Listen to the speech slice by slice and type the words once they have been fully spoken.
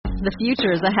The future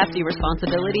is a hefty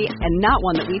responsibility and not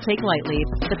one that we take lightly.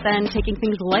 But then, taking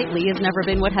things lightly has never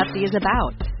been what Hefty is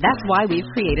about. That's why we've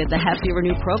created the Hefty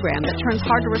Renew program that turns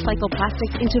hard-to-recycle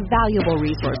plastics into valuable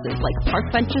resources like park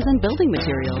benches and building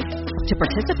materials. To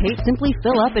participate, simply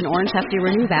fill up an orange Hefty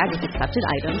Renew bag with accepted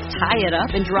items, tie it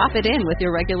up, and drop it in with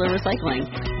your regular recycling.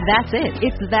 That's it.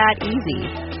 It's that easy.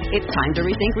 It's time to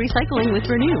rethink recycling with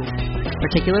Renew.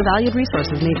 Particular valued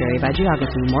resources may vary by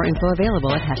geography. More info available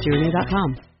at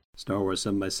heftyrenew.com. Star Wars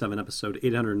 7x7, episode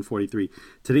 843.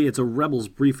 Today it's a Rebels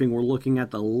briefing. We're looking at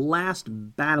the last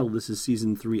battle. This is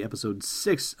season 3, episode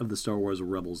 6 of the Star Wars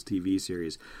Rebels TV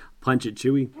series. Punch it,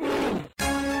 Chewie.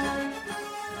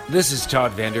 This is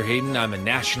Todd Vanderhayden. I'm a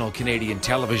national Canadian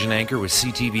television anchor with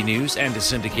CTV News and a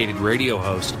syndicated radio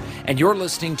host. And you're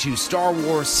listening to Star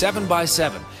Wars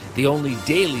 7x7, the only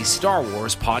daily Star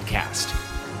Wars podcast.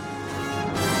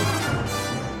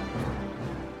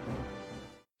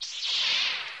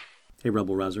 Hey,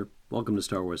 Rebel Rouser. Welcome to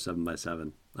Star Wars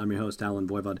 7x7. I'm your host, Alan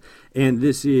Voivod, and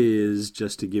this is,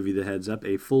 just to give you the heads up,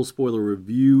 a full spoiler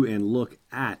review and look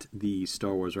at the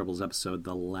Star Wars Rebels episode,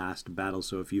 The Last Battle.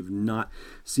 So if you've not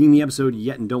seen the episode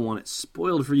yet and don't want it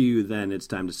spoiled for you, then it's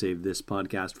time to save this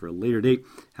podcast for a later date.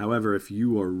 However, if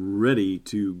you are ready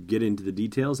to get into the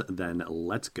details, then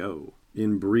let's go.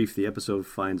 In brief, the episode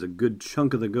finds a good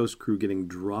chunk of the Ghost crew getting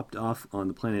dropped off on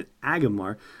the planet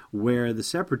Agamar, where the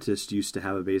Separatists used to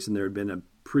have a base, and there had been a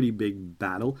pretty big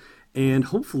battle, and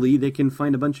hopefully they can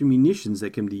find a bunch of munitions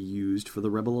that can be used for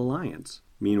the Rebel Alliance.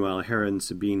 Meanwhile, Hera and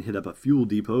Sabine hit up a fuel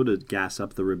depot to gas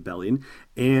up the rebellion,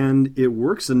 and it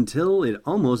works until it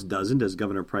almost doesn't, as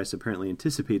Governor Price apparently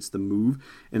anticipates the move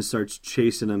and starts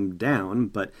chasing them down,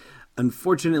 but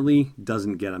unfortunately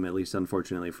doesn't get them, at least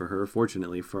unfortunately for her,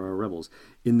 fortunately for our rebels.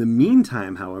 In the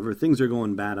meantime, however, things are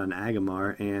going bad on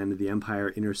Agamar, and the Empire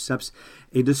intercepts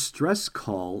a distress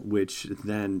call, which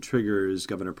then triggers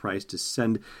Governor Price to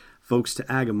send folks to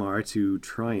Agamar to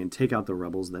try and take out the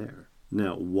rebels there.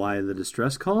 Now, why the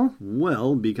distress call?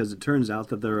 Well, because it turns out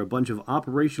that there are a bunch of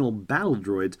operational battle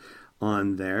droids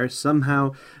on there.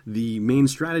 Somehow, the main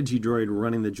strategy droid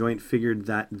running the joint figured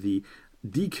that the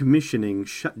decommissioning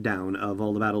shutdown of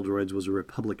all the battle droids was a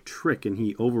Republic trick, and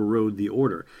he overrode the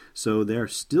order. So they're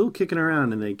still kicking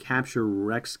around, and they capture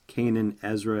Rex, Kanan,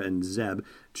 Ezra, and Zeb.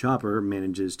 Chopper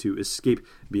manages to escape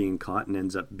being caught and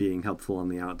ends up being helpful on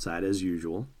the outside, as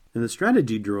usual. And the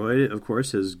strategy droid, of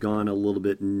course, has gone a little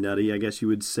bit nutty, I guess you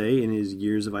would say, in his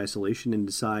years of isolation, and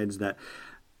decides that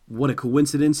what a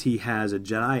coincidence, he has a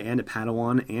Jedi and a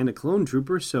Padawan and a clone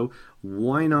trooper, so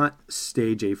why not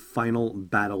stage a final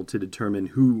battle to determine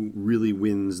who really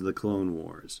wins the Clone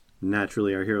Wars?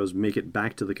 Naturally, our heroes make it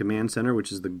back to the command center,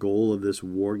 which is the goal of this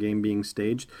war game being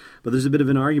staged, but there's a bit of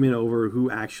an argument over who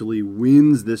actually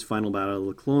wins this final battle of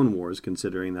the Clone Wars,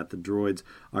 considering that the droids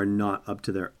are not up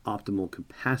to their optimal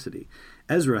capacity.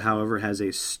 Ezra, however, has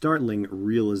a startling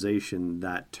realization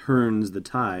that turns the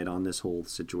tide on this whole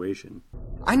situation.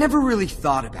 I never really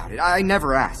thought about it. I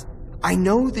never asked. I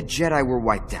know the Jedi were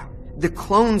wiped out. The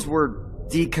clones were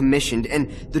decommissioned, and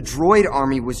the droid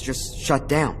army was just shut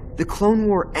down. The Clone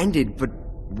War ended, but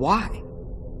why?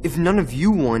 If none of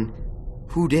you won,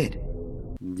 who did?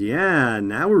 Yeah,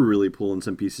 now we're really pulling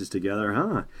some pieces together,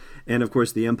 huh? And of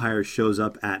course, the Empire shows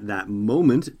up at that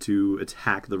moment to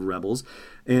attack the rebels,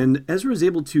 and Ezra is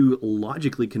able to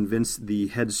logically convince the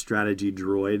head strategy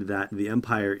droid that the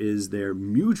Empire is their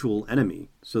mutual enemy.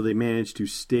 So they manage to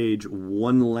stage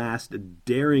one last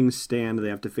daring stand. They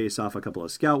have to face off a couple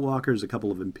of scout walkers, a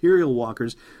couple of Imperial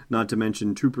walkers, not to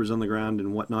mention troopers on the ground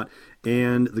and whatnot.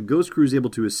 And the Ghost Crew is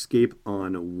able to escape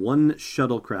on one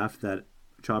shuttlecraft that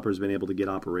Chopper's been able to get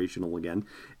operational again,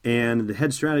 and the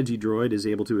head strategy droid is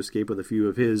able to escape with a few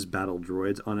of his battle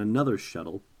droids on another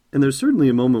shuttle. And there's certainly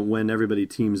a moment when everybody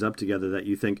teams up together that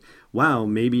you think, wow,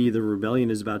 maybe the rebellion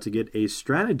is about to get a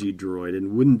strategy droid,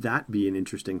 and wouldn't that be an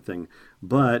interesting thing?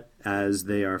 But as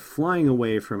they are flying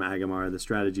away from Agamar, the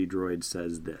strategy droid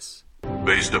says this.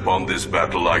 Based upon this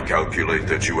battle, I calculate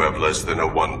that you have less than a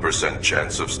 1%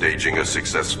 chance of staging a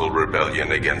successful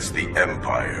rebellion against the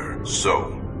Empire.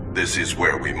 So, this is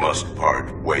where we must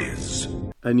part ways.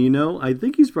 And you know, I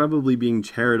think he's probably being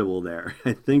charitable there.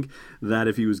 I think that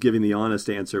if he was giving the honest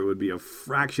answer, it would be a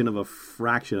fraction of a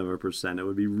percent. It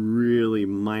would be really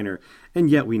minor. And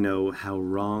yet we know how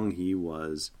wrong he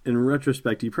was. In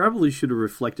retrospect, he probably should have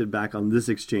reflected back on this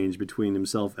exchange between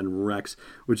himself and Rex,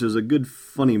 which is a good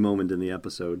funny moment in the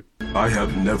episode. I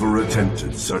have never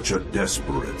attempted such a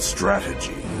desperate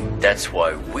strategy. That's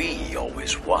why we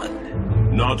always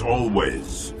won. Not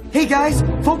always. Hey guys,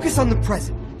 focus on the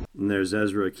present. And there's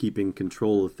Ezra keeping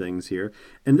control of things here.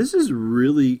 And this is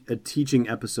really a teaching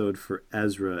episode for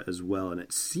Ezra as well. And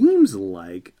it seems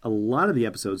like a lot of the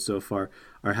episodes so far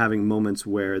are having moments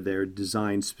where they're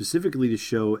designed specifically to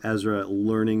show Ezra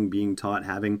learning, being taught,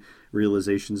 having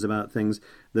realizations about things.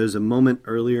 There's a moment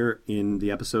earlier in the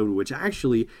episode which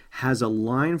actually has a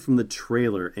line from the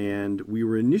trailer, and we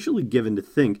were initially given to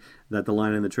think that the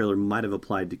line in the trailer might have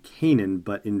applied to Kanan,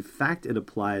 but in fact it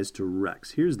applies to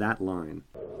Rex. Here's that line.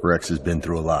 Rex has been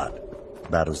through a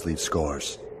lot. Battles leave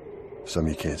scars. Some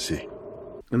you can't see.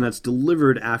 And that's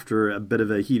delivered after a bit of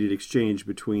a heated exchange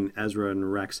between Ezra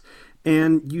and Rex.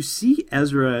 And you see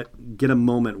Ezra get a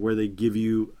moment where they give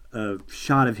you a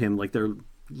shot of him, like they're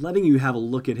letting you have a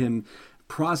look at him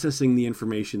processing the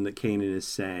information that Kanan is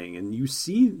saying. And you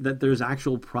see that there's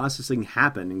actual processing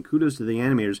happen. And kudos to the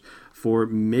animators for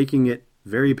making it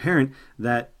very apparent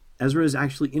that Ezra is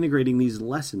actually integrating these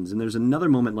lessons. And there's another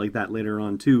moment like that later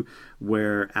on, too,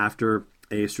 where after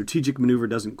a strategic maneuver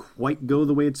doesn't quite go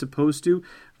the way it's supposed to,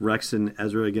 Rex and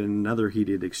Ezra get another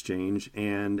heated exchange,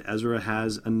 and Ezra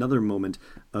has another moment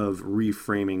of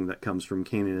reframing that comes from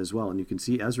Kanan as well. And you can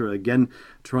see Ezra again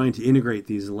trying to integrate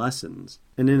these lessons.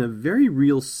 And in a very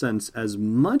real sense, as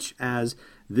much as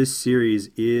this series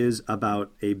is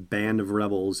about a band of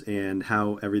rebels and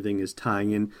how everything is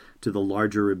tying in to the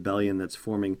larger rebellion that's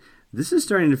forming, this is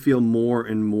starting to feel more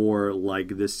and more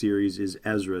like this series is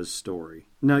Ezra's story.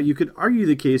 Now, you could argue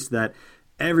the case that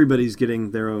everybody's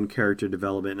getting their own character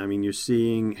development. I mean, you're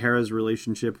seeing Hera's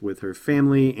relationship with her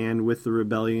family and with the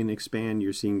rebellion expand.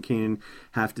 You're seeing Kanan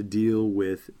have to deal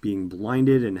with being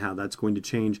blinded and how that's going to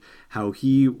change how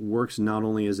he works not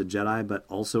only as a Jedi, but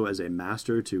also as a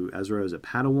master to Ezra as a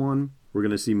Padawan. We're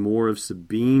going to see more of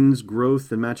Sabine's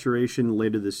growth and maturation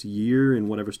later this year in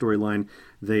whatever storyline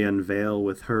they unveil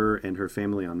with her and her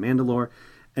family on Mandalore.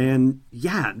 And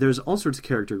yeah, there's all sorts of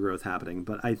character growth happening,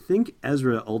 but I think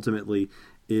Ezra ultimately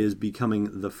is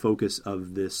becoming the focus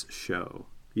of this show.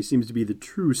 He seems to be the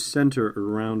true center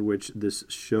around which this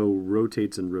show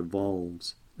rotates and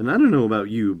revolves. And I don't know about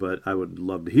you, but I would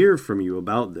love to hear from you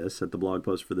about this at the blog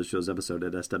post for the show's episode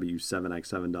at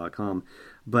sw7x7.com.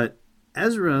 But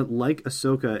Ezra, like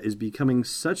Ahsoka, is becoming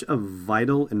such a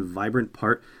vital and vibrant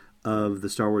part of the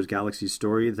Star Wars Galaxy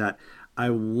story that I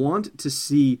want to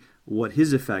see what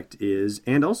his effect is,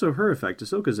 and also her effect,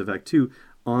 Ahsoka's effect too,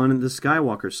 on the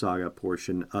Skywalker saga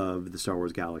portion of the Star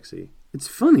Wars Galaxy. It's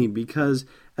funny because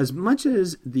as much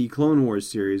as the Clone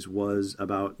Wars series was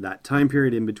about that time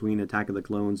period in between Attack of the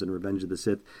Clones and Revenge of the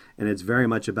Sith, and it's very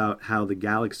much about how the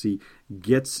galaxy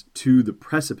gets to the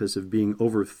precipice of being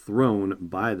overthrown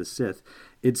by the Sith,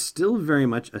 it's still very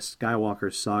much a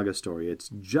Skywalker saga story. It's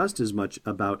just as much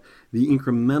about the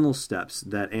incremental steps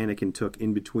that Anakin took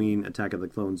in between Attack of the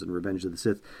Clones and Revenge of the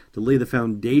Sith to lay the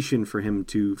foundation for him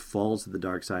to fall to the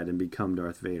dark side and become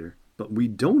Darth Vader. But we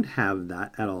don't have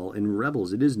that at all in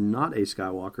Rebels. It is not a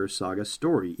Skywalker saga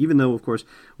story. Even though, of course,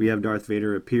 we have Darth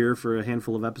Vader appear for a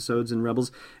handful of episodes in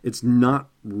Rebels, it's not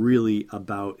really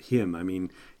about him. I mean,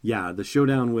 yeah, the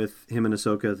showdown with him and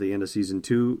Ahsoka at the end of Season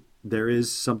 2, there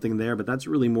is something there, but that's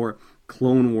really more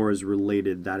Clone Wars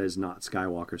related. That is not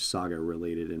Skywalker saga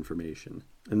related information.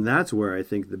 And that's where I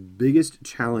think the biggest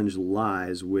challenge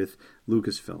lies with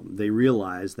Lucasfilm. They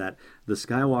realize that the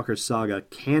Skywalker saga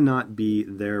cannot be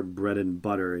their bread and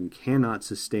butter and cannot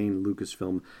sustain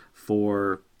Lucasfilm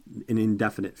for an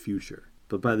indefinite future.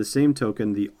 But by the same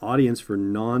token, the audience for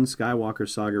non-Skywalker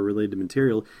saga-related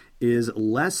material is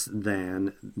less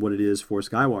than what it is for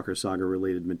Skywalker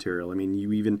saga-related material. I mean,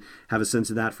 you even have a sense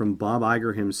of that from Bob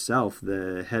Iger himself,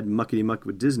 the head muckety-muck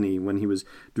with Disney, when he was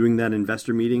doing that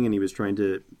investor meeting and he was trying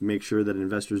to make sure that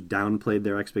investors downplayed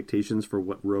their expectations for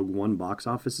what Rogue One box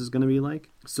office is going to be like.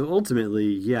 So ultimately,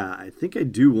 yeah, I think I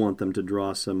do want them to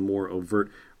draw some more overt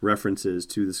references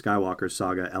to the Skywalker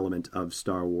saga element of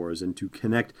Star Wars and to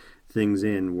connect things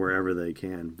in wherever they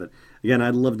can. But again,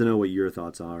 I'd love to know what your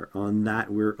thoughts are on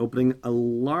that. We're opening a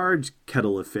large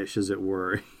kettle of fish, as it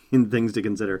were, in things to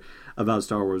consider about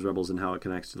Star Wars Rebels and how it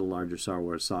connects to the larger Star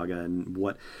Wars saga and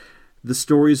what the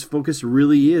story's focus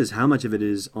really is, how much of it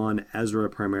is on Ezra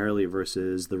primarily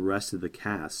versus the rest of the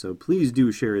cast. So please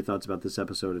do share your thoughts about this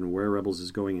episode and where Rebels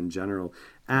is going in general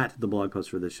at the blog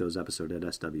post for this show's episode at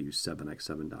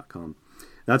sw7x7.com.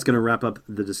 That's going to wrap up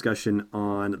the discussion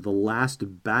on The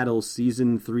Last Battle,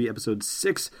 Season 3, Episode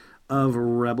 6 of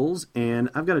Rebels,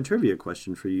 and I've got a trivia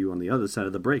question for you on the other side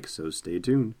of the break, so stay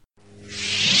tuned.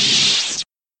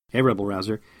 Hey, Rebel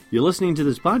Rouser. You're listening to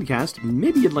this podcast,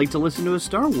 maybe you'd like to listen to a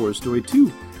Star Wars story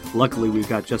too. Luckily, we've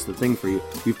got just the thing for you.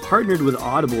 We've partnered with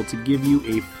Audible to give you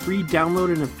a free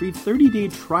download and a free 30-day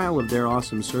trial of their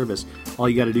awesome service. All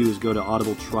you got to do is go to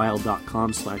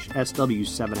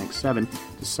audibletrial.com/SW7X7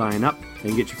 to sign up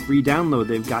and get your free download.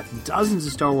 They've got dozens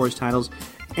of Star Wars titles,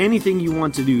 anything you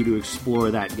want to do to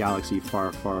explore that galaxy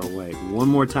far, far away. One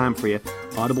more time for you,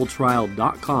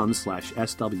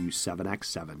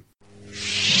 audibletrial.com/SW7X7.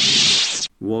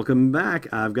 Welcome back.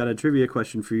 I've got a trivia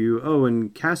question for you. Oh,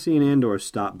 and Cassian Andor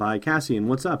stopped by. Cassian,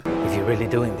 what's up? If you're really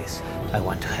doing this, I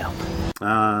want to help.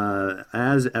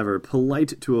 As ever,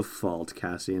 polite to a fault,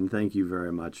 Cassian. Thank you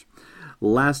very much.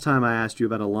 Last time I asked you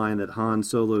about a line that Han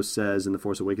Solo says in The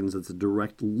Force Awakens that's a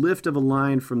direct lift of a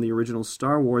line from the original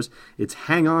Star Wars. It's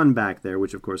 "hang on back there,"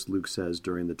 which of course Luke says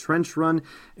during the trench run,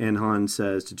 and Han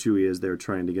says to Chewie as they're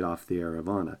trying to get off the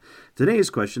Eravana. Today's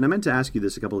question, I meant to ask you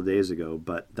this a couple of days ago,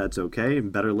 but that's okay.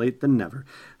 Better late than never.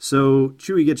 So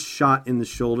Chewie gets shot in the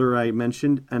shoulder, I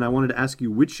mentioned, and I wanted to ask you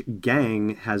which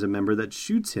gang has a member that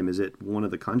shoots him. Is it one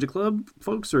of the Conja Club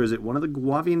folks, or is it one of the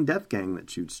Guavian Death Gang that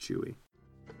shoots Chewie?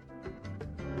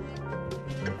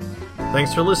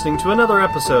 Thanks for listening to another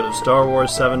episode of Star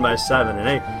Wars 7x7. And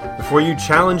hey, before you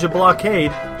challenge a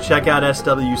blockade, check out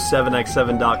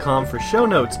SW7x7.com for show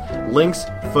notes, links,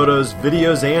 photos,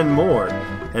 videos, and more.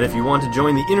 And if you want to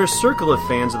join the inner circle of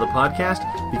fans of the podcast,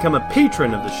 become a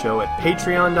patron of the show at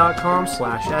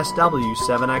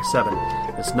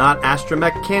patreon.com/SW7x7. It's not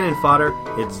astromech cannon fodder,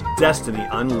 it's Destiny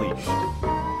Unleashed.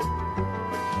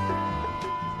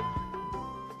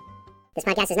 This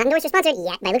podcast is not endorsed or sponsored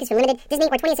yet by Lucasfilm Limited, Disney,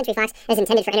 or 20th Century Fox, and is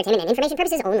intended for entertainment and information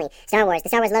purposes only. Star Wars, the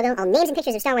Star Wars logo, all names and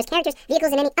pictures of Star Wars characters,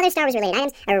 vehicles, and any other Star Wars-related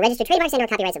items are registered trademarks and/or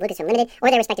copyrights of Lucasfilm Limited or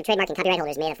their respective trademark and copyright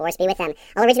holders. May the Force be with them.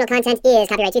 All original content is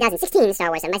copyright 2016 Star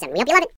Wars 7x7. We hope you love it.